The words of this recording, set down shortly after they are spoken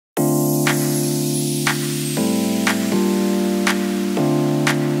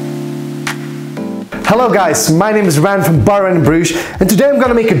Hello guys, my name is Rand from Bar and Bruges, and today I'm going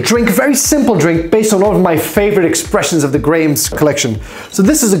to make a drink, a very simple drink based on one of my favorite expressions of the Graham's collection. So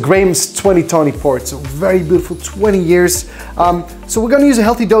this is a Graham's 20 Tawny Port, so very beautiful, 20 years. So we're going to use a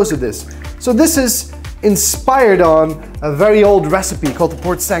healthy dose of this. So this is inspired on a very old recipe called the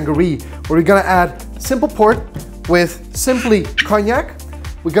Port Sangaree, where we're going to add simple port with simply cognac.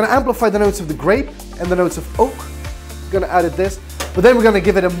 We're going to amplify the notes of the grape and the notes of oak. We're going to add this. But then we're going to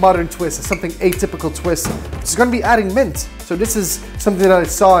give it a modern twist, something atypical twist. It's going to be adding mint. So this is something that I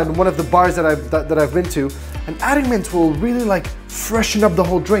saw in one of the bars that I've been to. And adding mint will really like freshen up the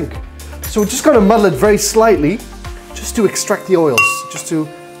whole drink. So we're just going to muddle it very slightly, just to extract the oils, just to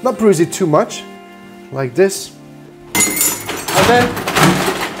not bruise it too much, like this. And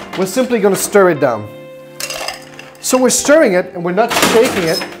then we're simply going to stir it down. So we're stirring it and we're not shaking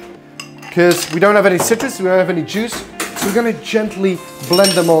it because we don't have any citrus, we don't have any juice. So we're going to gently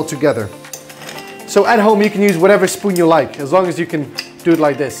blend them all together. So at home you can use whatever spoon you like, as long as you can do it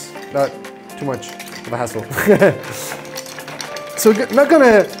like this. Not too much of a hassle. So we're not going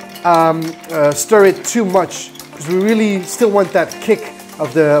to stir it too much, because we really still want that kick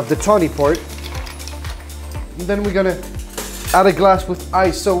of the tawny port. And then we're going to add a glass with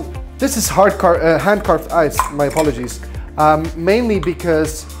ice. So this is hand-carved ice, my apologies. Mainly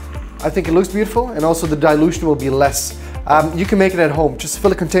because I think it looks beautiful, and also the dilution will be less. You can make it at home. Just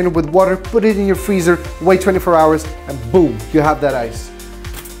fill a container with water, put it in your freezer, wait 24 hours, and boom, you have that ice.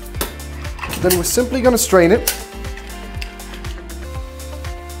 Then we're simply going to strain it.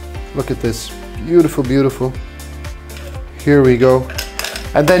 Look at this. Beautiful, beautiful. Here we go.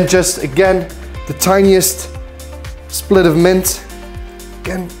 And then just, again, the tiniest split of mint.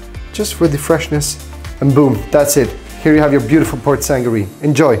 Again, just for the freshness. And boom, that's it. Here you have your beautiful Port Sangaree.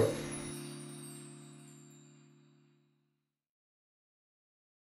 Enjoy.